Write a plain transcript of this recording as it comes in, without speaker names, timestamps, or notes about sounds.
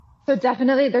So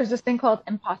definitely there's this thing called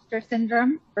imposter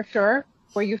syndrome for sure,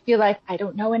 where you feel like I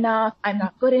don't know enough, I'm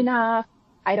not good enough,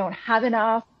 I don't have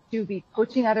enough to be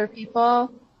coaching other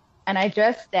people. And I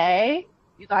just say,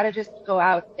 you got to just go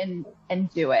out and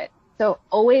do it. So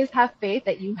always have faith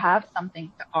that you have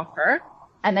something to offer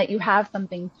and that you have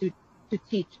something to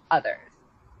teach others.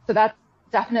 So that's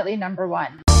definitely number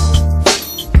one.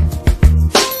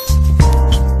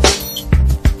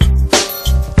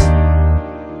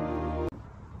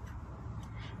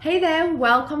 Hey there,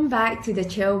 welcome back to the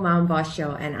Chill Mom Boss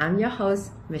Show, and I'm your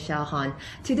host, Michelle Hon.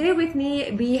 Today with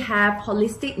me, we have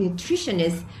holistic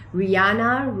nutritionist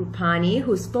Riyana Rupani,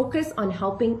 who's focused on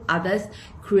helping others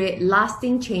create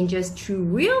lasting changes through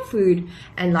real food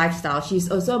and lifestyle. She's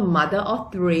also a mother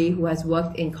of three who has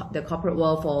worked in the corporate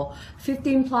world for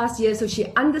 15 plus years, so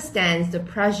she understands the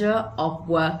pressure of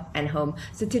work and home.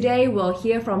 So today we'll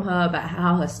hear from her about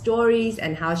how her stories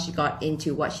and how she got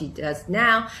into what she does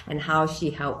now and how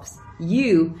she helps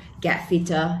you get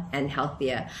fitter and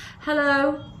healthier.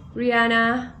 Hello,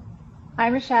 Riyana. Hi,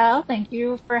 Michelle. Thank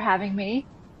you for having me.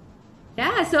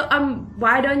 Yeah, so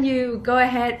why don't you go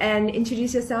ahead and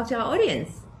introduce yourself to our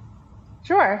audience?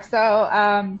 Sure.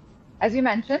 So, as you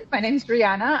mentioned, my name is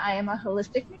Riyana. I am a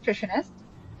holistic nutritionist,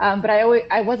 but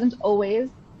I wasn't always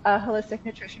a holistic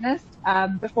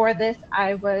nutritionist. Before this,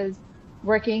 I was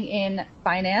working in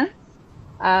finance.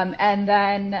 And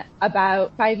then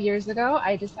about 5 years ago,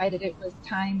 I decided it was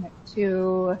time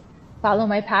to follow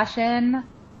my passion,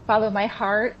 follow my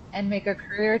heart, and make a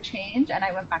career change. And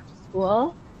I went back to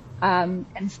school,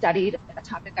 and studied a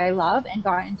topic I love and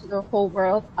got into the whole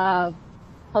world of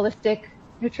holistic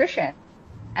nutrition.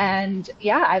 And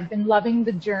yeah, I've been loving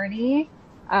the journey,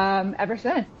 ever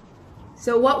since.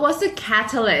 So what was the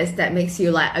catalyst that makes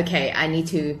you like, okay, I need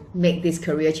to make this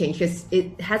career change? Because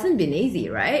it hasn't been easy,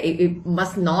 right? It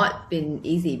must not been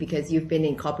easy because you've been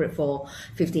in corporate for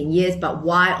 15 years, but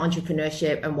why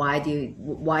entrepreneurship and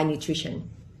why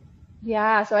nutrition?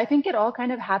 Yeah, so I think it all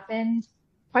kind of happened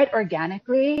quite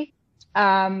organically.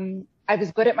 I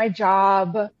was good at my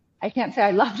job. I can't say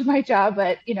I loved my job,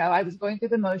 but I was going through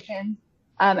the motions.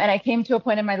 And I came to a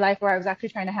point in my life where I was actually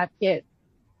trying to have kids.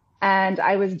 And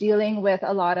I was dealing with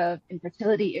a lot of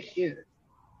infertility issues.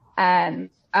 And,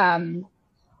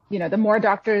 the more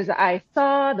doctors I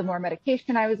saw, the more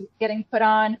medication I was getting put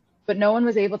on, but no one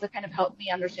was able to kind of help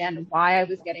me understand why I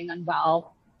was getting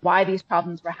unwell, why these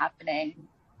problems were happening.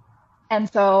 And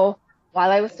so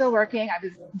while I was still working, I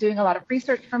was doing a lot of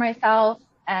research for myself,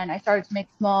 and I started to make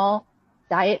small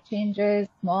diet changes,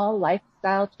 small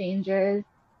lifestyle changes,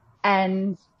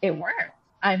 and it worked.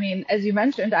 I mean, as you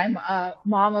mentioned, I'm a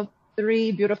mom of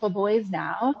three beautiful boys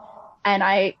now, and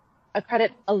I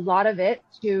accredit a lot of it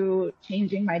to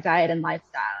changing my diet and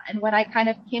lifestyle. And when I kind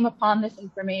of came upon this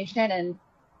information and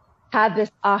had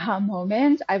this aha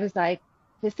moment, I was like,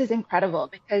 this is incredible,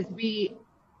 because we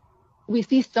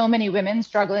see so many women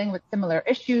struggling with similar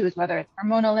issues, whether it's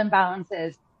hormonal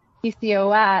imbalances,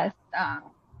 PCOS,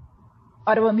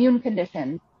 autoimmune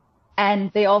conditions,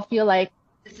 and they all feel like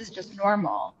this is just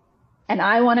normal. And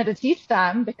I wanted to teach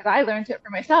them, because I learned it for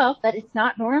myself, that it's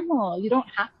not normal. You don't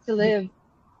have to live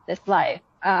this life.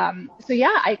 So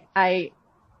yeah, I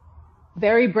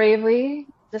very bravely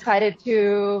decided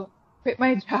to quit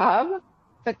my job,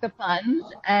 took the plunge,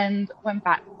 and went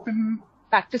back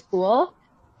to school.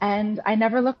 And I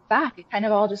never looked back. It kind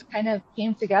of all just kind of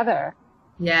came together.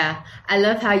 Yeah, I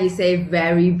love how you say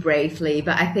very bravely,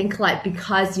 but I think like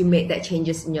because you made that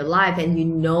changes in your life and you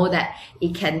know that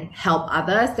it can help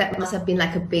others, that must have been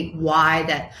like a big why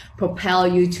that propel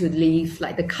you to leave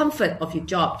like the comfort of your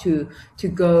job to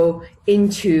go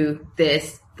into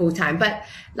this full time. But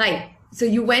like, so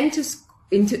you went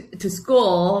to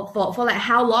school for like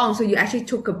how long? So you actually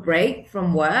took a break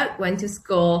from work, went to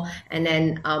school, and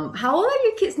then how old are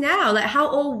your kids now? Like how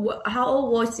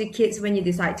old was your kids when you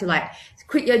decide to like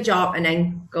quit your job and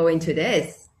then go into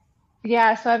this?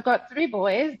 Yeah, so I've got three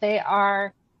boys. They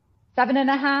are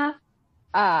 7.5,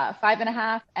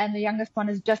 5.5, and the youngest one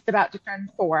is just about to turn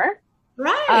 4.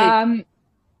 Right. Um,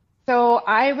 so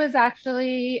I was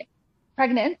actually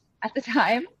pregnant at the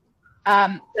time.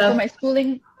 So So, my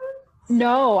schooling,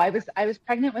 no, I was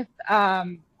pregnant with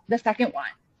the second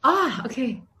one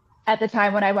okay. at the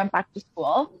time when I went back to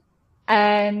school.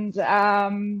 And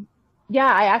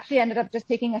yeah, I actually ended up just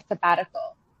taking a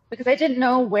sabbatical because I didn't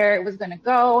know where it was going to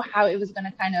go, how it was going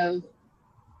to kind of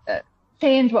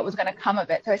change, what was going to come of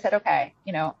it. So I said, okay,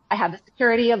 I have the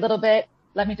security a little bit.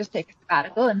 Let me just take a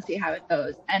sabbatical and see how it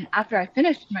goes. And after I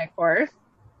finished my course,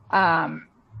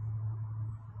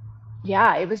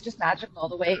 yeah, it was just magical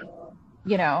the way,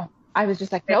 I was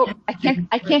just like, nope, I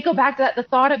can't go back to that. The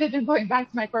thought of even going back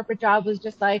to my corporate job was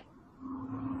just like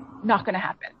not going to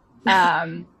happen.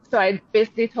 So I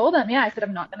basically told him, yeah, I said,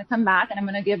 I'm not going to come back and I'm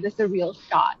going to give this a real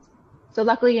shot. So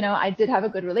luckily, I did have a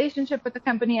good relationship with the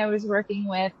company I was working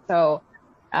with. So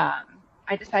um,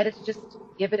 I decided to just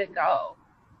give it a go.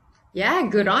 Yeah,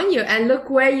 good on you. And look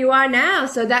where you are now.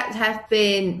 So that has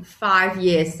been 5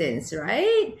 years since,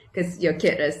 right? Because your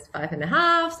kid is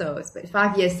 5.5, so it's been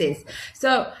 5 years since.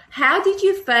 So how did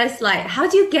you first, how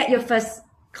do you get your first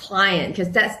client?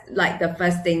 Because that's like the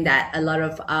first thing that a lot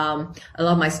of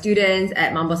my students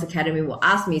at Mom Boss Academy will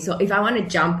ask me. So if I want to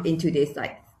jump into this,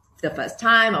 like the first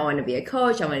time, I want to be a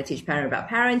coach, I want to teach parents about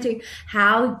parenting,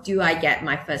 how do I get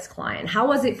my first client? How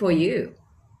was it for you?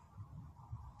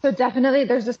 So definitely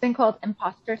there's this thing called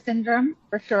imposter syndrome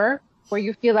for sure, where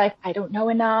you feel like I don't know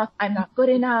enough, I'm not good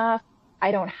enough,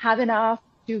 I don't have enough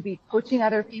to be coaching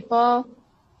other people.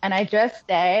 And I just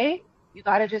say, you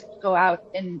got to just go out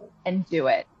and do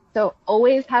it. So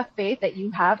always have faith that you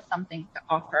have something to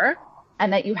offer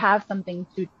and that you have something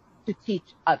to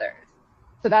teach others.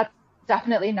 So that's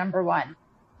definitely number one.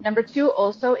 Number two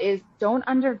also is don't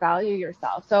undervalue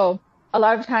yourself. So a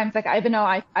lot of times, like even though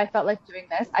I felt like doing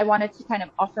this, I wanted to kind of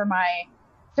offer my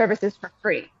services for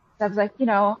free. So I was like,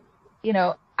 I'm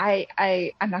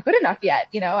not good enough yet.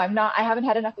 I haven't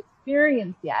had enough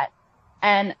experience yet.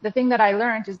 And the thing that I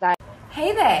learned is that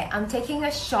Hey there, I'm taking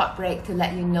a short break to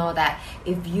let you know that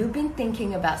if you've been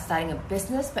thinking about starting a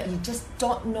business but you just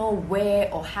don't know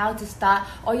where or how to start,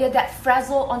 or you're that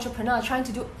frazzled entrepreneur trying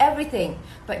to do everything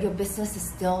but your business is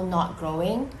still not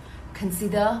growing,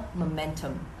 consider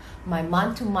Momentum, my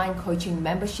month-to-month coaching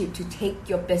membership to take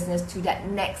your business to that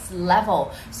next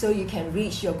level so you can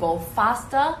reach your goal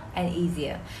faster and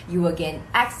easier. You will gain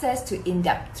access to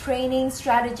in-depth training,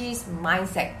 strategies,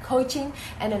 mindset coaching,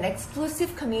 and an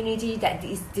exclusive community that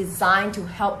is designed to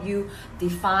help you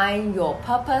define your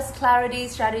purpose, clarity,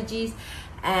 strategies,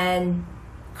 and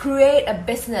create a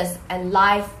business and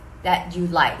life that you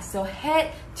like. So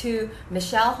head to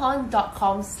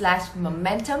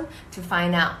michellehorn.com/momentum to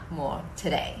find out more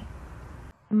today.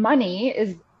 money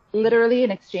is literally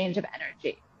an exchange of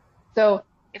energy. So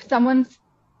if someone's,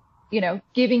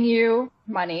 giving you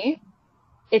money,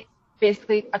 it's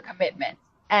basically a commitment.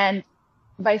 And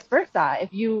vice versa. If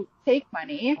you take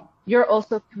money, you're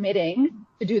also committing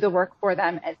to do the work for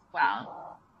them as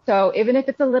well. So even if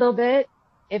it's a little bit,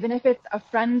 even if it's a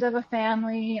friend of a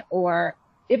family or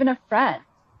even a friend,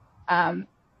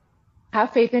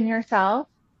 have faith in yourself,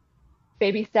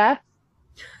 baby steps,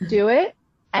 do it,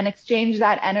 and exchange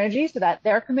that energy so that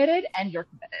they're committed and you're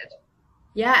committed.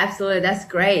 Yeah, absolutely. That's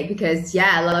great because,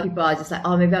 a lot of people are just like,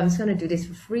 oh, maybe I'm just going to do this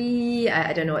for free.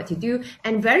 I don't know what to do.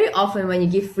 And very often when you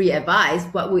give free advice,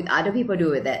 what would other people do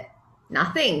with it?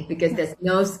 Nothing, because there's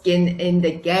no skin in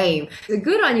the game. So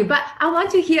good on you. But I want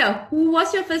to hear, who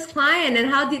was your first client and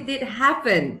how did it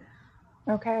happen?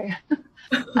 Okay.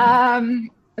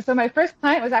 So my first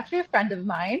client was actually a friend of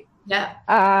mine. Yeah.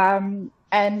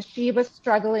 And she was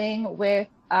struggling with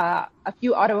a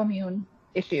few autoimmune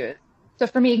issues. So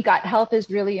for me, gut health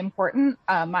is really important.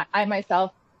 I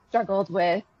myself struggled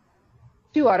with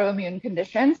 2 autoimmune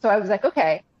conditions. So I was like,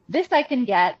 okay, this I can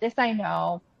get, this I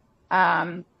know.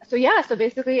 So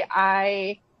basically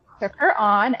I took her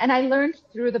on and I learned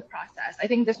through the process. I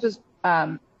think this was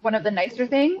one of the nicer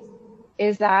things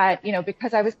is that,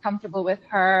 because I was comfortable with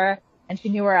her and she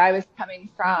knew where I was coming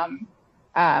from,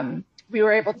 we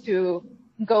were able to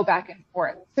go back and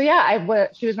forth. So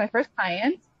she was my first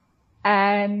client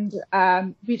and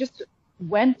we just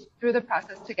went through the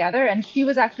process together. And she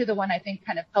was actually the one I think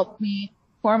kind of helped me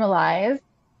formalize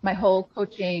my whole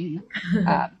coaching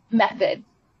method,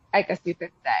 I guess you could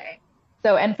say.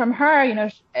 So, and from her,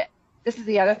 this is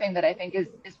the other thing that I think is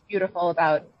beautiful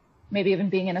about maybe even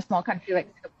being in a small country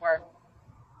like Singapore.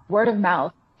 Word of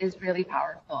mouth is really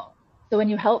powerful. So when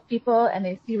you help people and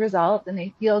they see results and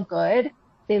they feel good,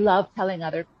 they love telling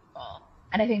other people.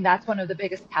 And I think that's one of the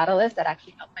biggest catalysts that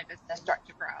actually helped my business start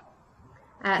to grow.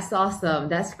 That's awesome.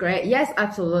 That's great. Yes,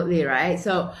 absolutely. Right.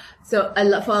 So for a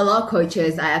lot of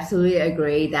coaches, I absolutely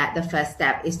agree that the first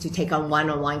step is to take on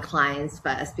one-on-one clients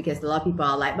first, because a lot of people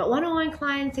are like, but one-on-one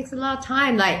client takes a lot of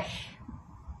time. Like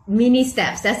mini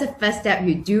steps. That's the first step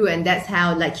you do. And that's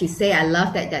how, like you say, I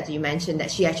love that you mentioned that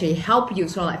she actually helped you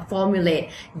sort of like formulate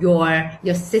your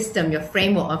system, your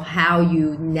framework of how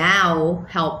you now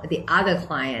help the other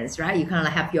clients, right? You kind of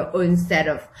like have your own set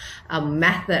of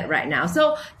method right now.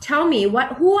 So tell me,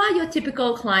 who are your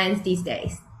typical clients these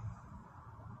days?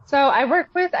 So I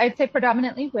work with, I'd say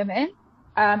predominantly women.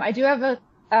 I do have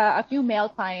a few male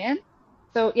clients.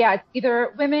 So it's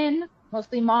either women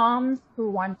mostly moms who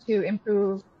want to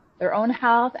improve their own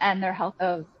health and their health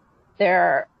of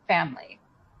their family.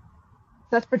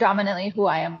 So that's predominantly who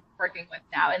I am working with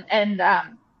now. And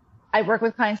I work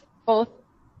with clients both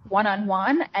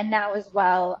one-on-one and now as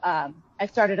well, I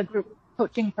started a group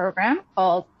coaching program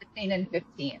called 15 and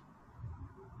 15.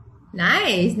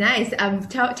 Nice, nice.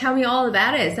 Tell me all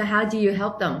about it. So how do you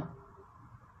help them?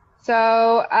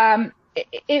 So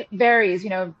it varies.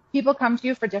 People come to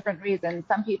you for different reasons.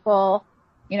 Some people,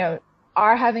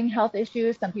 are having health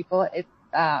issues. Some people,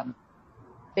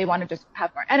 they want to just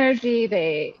have more energy.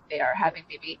 They are having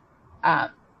maybe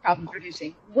problems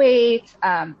reducing weight.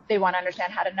 They want to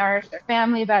understand how to nourish their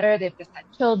family better. They've just had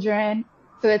children.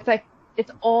 So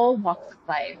it's all walks of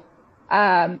life.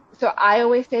 So I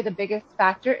always say the biggest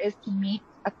factor is to meet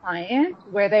a client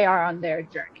where they are on their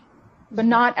journey. So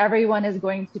not everyone is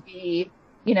going to be,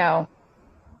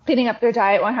 cleaning up their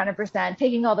diet 100%,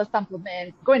 taking all the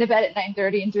supplements, going to bed at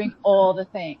 9:30 and doing all the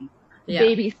things,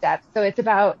 baby steps. So it's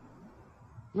about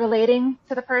relating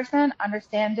to the person,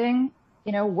 understanding,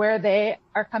 where they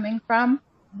are coming from,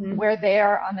 where they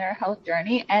are on their health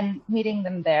journey, and meeting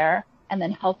them there and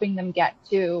then helping them get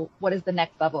to what is the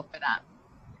next level for them.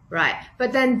 Right.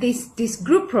 But then these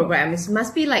group programs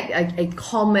must be like a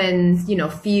common,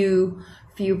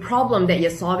 few problem that you're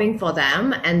solving for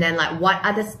them. And then like what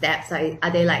other steps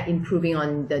are they like improving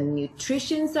on the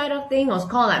nutrition side of things, or it's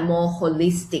called like more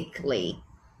holistically?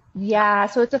 Yeah.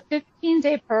 So it's a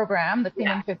 15-day program, the Clean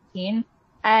and 15.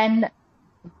 And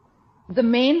the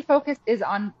main focus is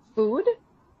on food,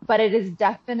 but it is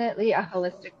definitely a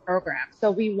holistic program.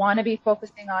 So we want to be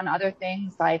focusing on other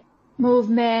things like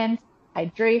movement,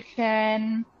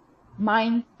 hydration,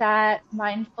 mindset,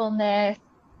 mindfulness,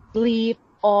 sleep,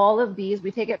 all of these. We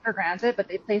take it for granted, but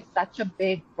they play such a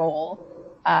big role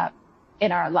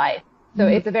in our life. So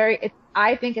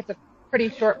I think it's a pretty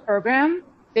short program,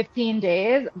 15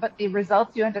 days, but the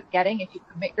results you end up getting if you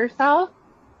commit yourself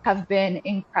have been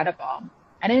incredible.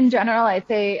 And in general, I'd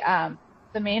say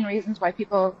the main reasons why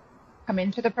people come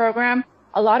into the program,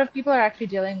 a lot of people are actually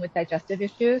dealing with digestive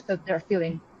issues. So they're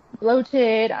feeling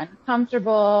bloated,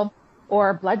 uncomfortable,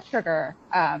 or blood sugar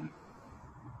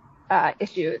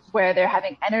issues where they're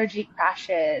having energy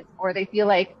crashes, or they feel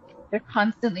like they're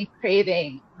constantly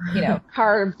craving,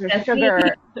 carbs or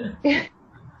sugar.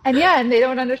 And they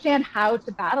don't understand how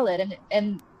to battle it.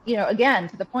 And again,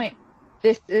 to the point,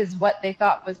 this is what they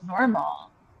thought was normal.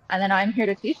 And then I'm here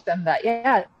to teach them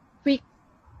that, tweaks,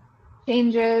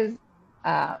 changes,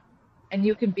 and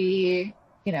you could be,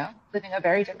 living a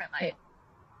very different life.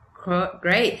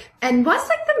 Great. And what's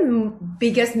like the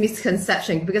biggest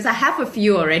misconception? Because I have a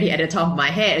few already at the top of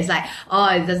my head. It's like,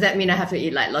 oh, does that mean I have to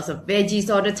eat like lots of veggies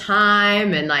all the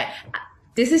time? And like,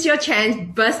 this is your chance,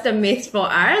 burst the myth for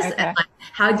us. Okay. And like,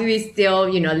 how do we still,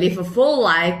 live a full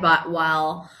life, but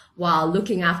while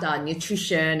looking after our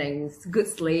nutrition and good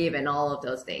sleep and all of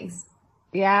those things?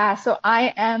 Yeah. So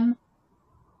I am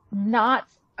not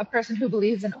a person who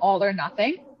believes in all or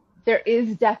nothing. There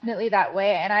is definitely that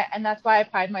way. And that's why I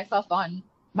pride myself on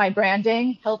my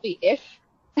branding, healthy-ish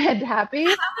and happy.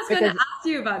 I was going to ask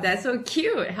you about that. So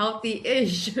cute,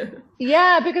 healthy-ish.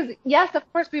 Yeah, because yes, of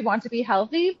course we want to be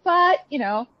healthy, but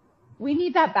we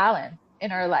need that balance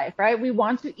in our life, right? We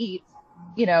want to eat,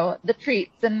 the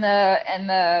treats and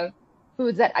the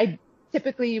foods that I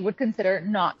typically would consider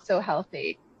not so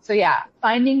healthy. So yeah,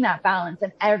 finding that balance,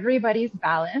 and everybody's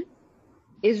balance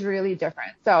is really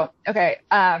different. So, okay.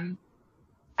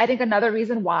 I think another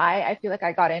reason why I feel like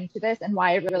I got into this and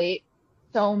why I relate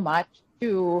so much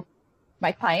to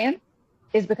my clients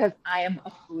is because I am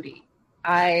a foodie.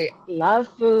 I love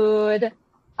food,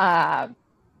 from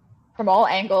all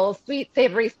angles, sweet,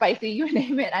 savory, spicy, you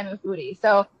name it. I'm a foodie.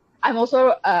 So I'm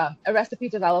also a recipe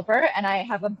developer, and I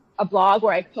have a blog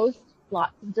where I post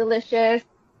lots of delicious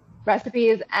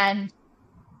recipes, and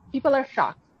people are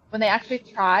shocked when they actually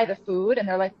try the food and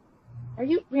they're like,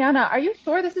 Riyana, are you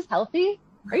sure this is healthy?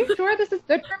 Are you sure this is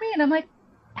good for me? And I'm like,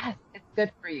 yes, it's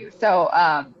good for you. So,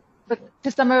 but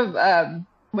to some of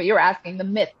what you were asking, the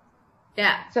myth.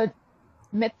 Yeah. So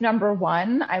myth number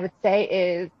one, I would say,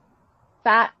 is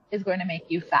fat is going to make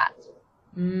you fat.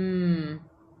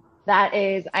 That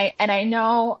is, I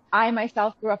know I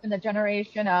myself grew up in the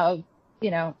generation of,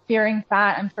 fearing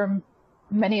fat. I'm sure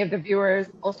many of the viewers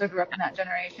also grew up in that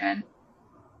generation.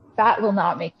 Fat will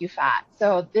not make you fat.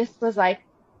 So this was like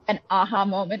an aha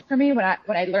moment for me when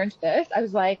I learned this. I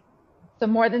was like, so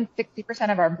more than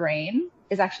 60% of our brain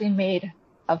is actually made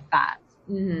of fat.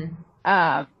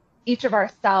 Each of our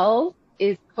cells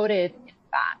is coated in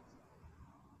fat.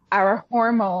 Our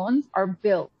hormones are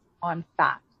built on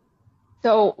fat.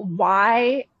 So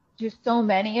why do so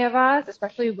many of us,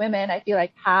 especially women, I feel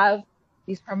like have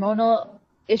these hormonal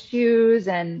issues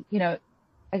and,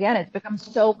 again, it's become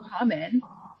so common.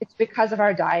 It's because of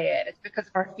our diet. It's because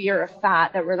of our fear of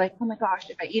fat that we're like, oh my gosh,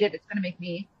 if I eat it, it's going to make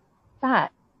me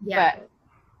fat. Yeah. But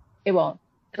it won't.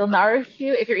 It'll nourish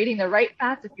you. If you're eating the right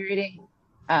fats, if you're eating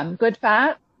good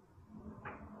fat,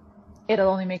 it'll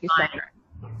only make you stronger.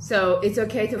 So it's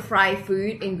okay to fry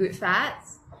food in good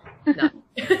fats? No.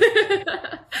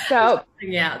 So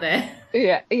out there.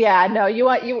 yeah, no,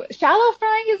 shallow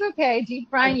frying is okay. Deep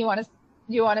frying you want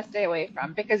to stay away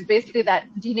from, because basically that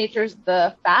denatures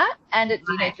the fat and it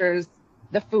denatures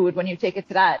the food when you take it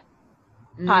to that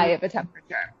high of a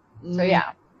temperature. So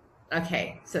yeah.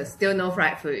 Okay, so still no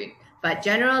fried food. But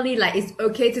generally, like, it's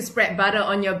okay to spread butter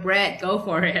on your bread. Go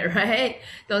for it, right?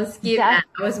 Don't skip that.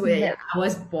 I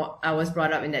was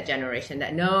brought up in that generation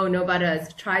that no butter.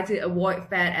 Try to avoid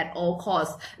fat at all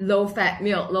costs. Low fat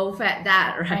milk, low fat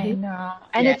that, right? I know.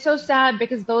 And it's so sad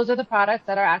because those are the products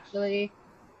that are actually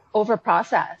over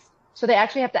processed. So they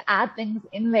actually have to add things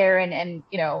in there and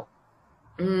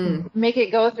make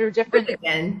it go through different.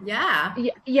 Again. Yeah.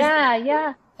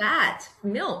 Yeah. Fat,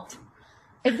 milk.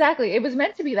 Exactly. It was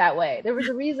meant to be that way. There was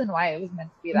a reason why it was meant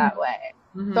to be that way.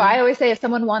 So I always say if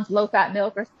someone wants low fat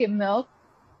milk or skim milk,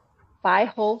 buy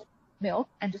whole milk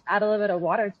and just add a little bit of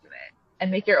water to it and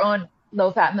make your own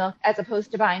low fat milk, as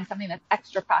opposed to buying something that's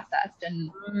extra processed and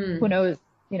who knows,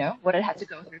 what it had to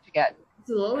go through to get.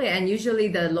 Absolutely. And usually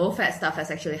the low fat stuff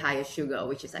has actually higher sugar,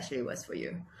 which is actually worse for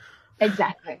you.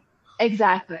 Exactly.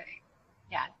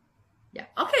 Yeah. Yeah.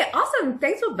 Okay. Awesome.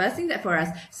 Thanks for busting that for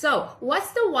us. So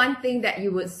what's the one thing that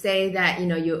you would say that,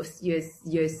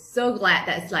 you're so glad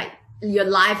that it's like your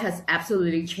life has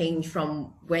absolutely changed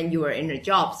from when you were in a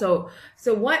job. So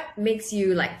what makes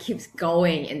you like keeps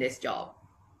going in this job?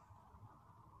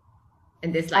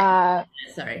 In this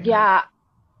sorry. Yeah,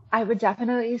 I would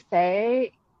definitely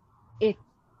say it's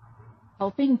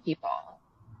helping people.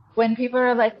 When people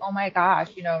are like, oh my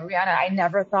gosh, Riyana, I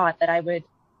never thought that I would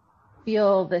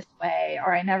feel this way,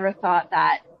 or I never thought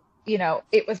that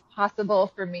it was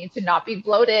possible for me to not be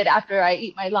bloated after I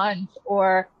eat my lunch,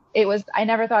 or I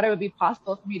never thought it would be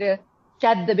possible for me to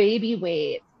shed the baby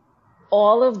weight.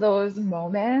 All of those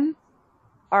moments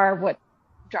are what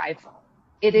drives me.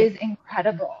 It is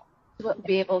incredible to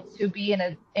be able to be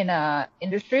in a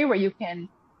industry where you can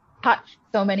touch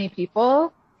so many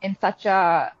people in such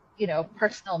a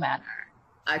personal manner.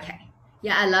 Okay.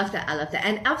 Yeah, I love that.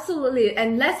 And absolutely.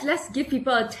 And let's give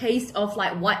people a taste of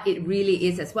like what it really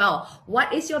is as well.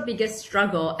 What is your biggest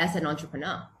struggle as an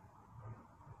entrepreneur?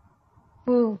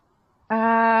 So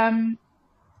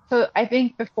I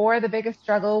think before, the biggest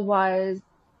struggle was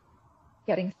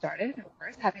getting started, of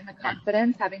course, having the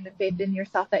confidence, having the faith in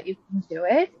yourself that you can do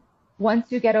it.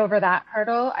 Once you get over that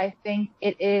hurdle, I think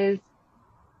it is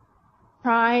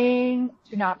trying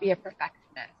to not be a perfectionist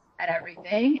at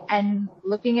everything and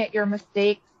looking at your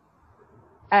mistakes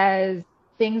as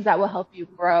things that will help you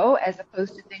grow, as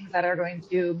opposed to things that are going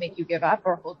to make you give up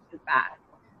or hold you back,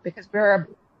 because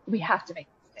we have to make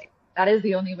mistakes. That is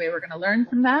the only way we're going to learn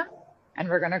from them and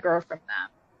we're going to grow from them.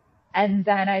 And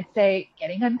then I'd say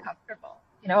getting uncomfortable.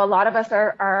 A lot of us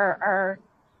are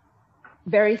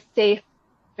very safe,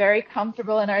 very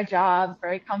comfortable in our jobs,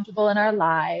 very comfortable in our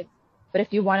lives. But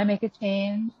if you want to make a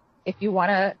change, if you want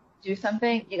to do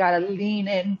something, you got to lean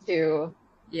into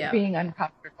being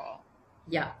uncomfortable.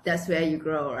 Yeah, that's where you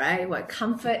grow, right? What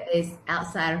comfort is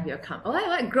outside of your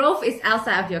what growth is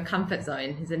outside of your comfort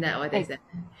zone, isn't that what they say?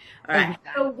 All right.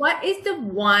 Exactly. So what is the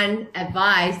one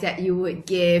advice that you would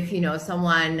give,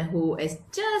 someone who is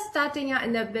just starting out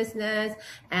in their business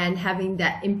and having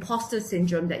that imposter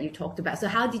syndrome that you talked about? So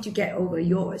how did you get over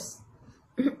yours?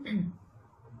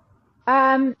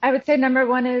 I would say number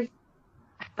one is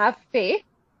have faith.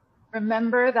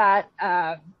 Remember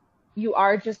that you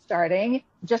are just starting,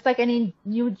 just like any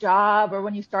new job or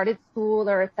when you started school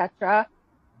or etc.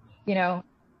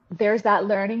 There's that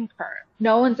learning curve.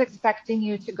 No one's expecting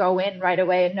you to go in right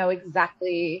away and know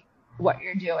exactly what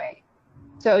you're doing.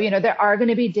 So, there are going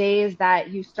to be days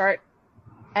that you start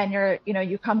and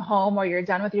you come home or you're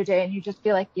done with your day and you just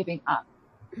feel like giving up.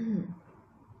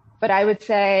 But I would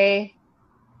say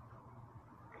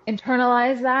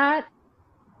internalize that,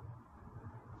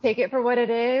 take it for what it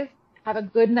is, have a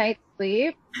good night's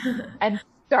sleep, and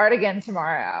start again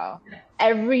tomorrow.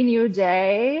 Every new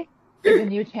day is a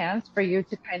new chance for you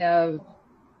to kind of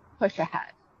push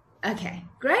ahead. Okay,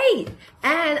 great.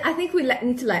 And I think we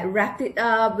need to wrap it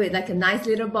up with a nice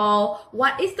little bowl.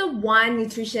 What is the one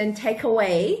nutrition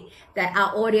takeaway that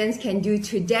our audience can do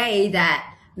today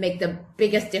that make the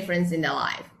biggest difference in their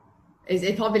life?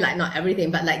 It's probably like not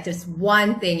everything, but like just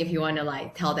one thing if you want to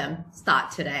like tell them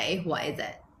start today, what is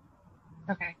it?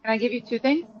 Okay. Can I give you two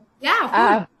things? Yeah,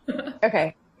 of course.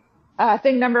 Okay.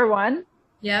 Thing number one,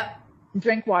 Yep.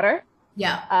 drink water.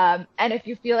 Yeah. And if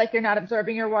you feel like you're not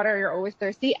absorbing your water, you're always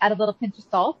thirsty, add a little pinch of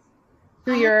salt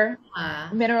to your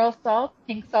mineral salt,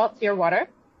 pink salt to your water.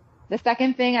 The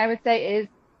second thing I would say is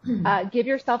give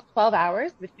yourself 12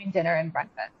 hours between dinner and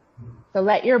breakfast. So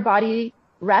let your body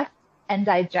rest and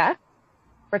digest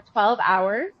for 12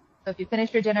 hours. So if you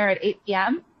finish your dinner at 8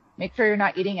 p.m., make sure you're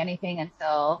not eating anything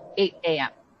until 8 a.m.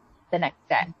 the next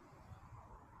day.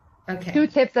 Okay. Two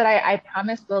tips that I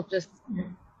promise will just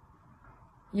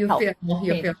you feel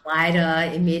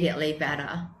lighter, immediately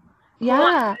better.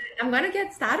 Yeah. I'm going to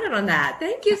get started on that.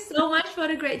 Thank you so much for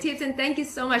the great tips, and thank you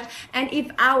so much. And if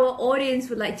our audience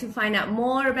would like to find out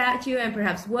more about you and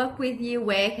perhaps work with you,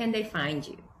 where can they find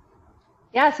you?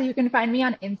 Yeah, so you can find me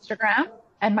on Instagram,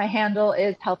 and my handle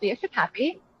is Healthyish and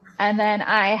Happy. And then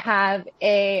I have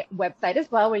a website as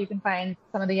well where you can find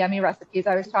some of the yummy recipes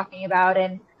I was talking about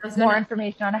and more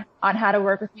information on how to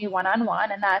work with me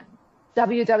one-on-one. And that's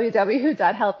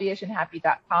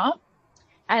www.healthyishandhappy.com.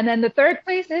 And then the third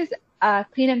place is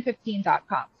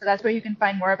cleanand15.com. So that's where you can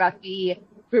find more about the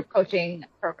group coaching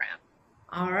program.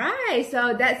 All right.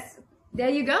 So there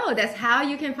you go. That's how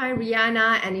you can find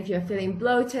Riyana. And if you're feeling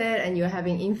bloated and you're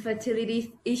having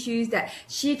infertility issues, that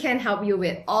she can help you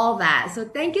with all that. So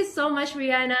thank you so much,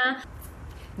 Riyana.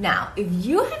 Now, if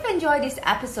you have enjoyed this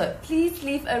episode, please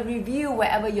leave a review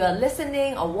wherever you're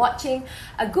listening or watching.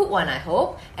 A good one, I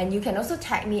hope. And you can also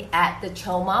tag me at the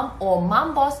Chill Mom or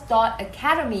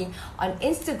momboss.academy on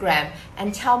Instagram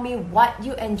and tell me what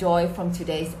you enjoy from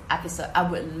today's episode. I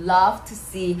would love to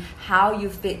see how you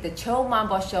fit the Chill Mom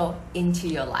Boss Show into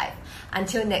your life.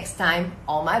 Until next time,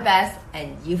 all my best,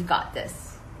 and you've got this.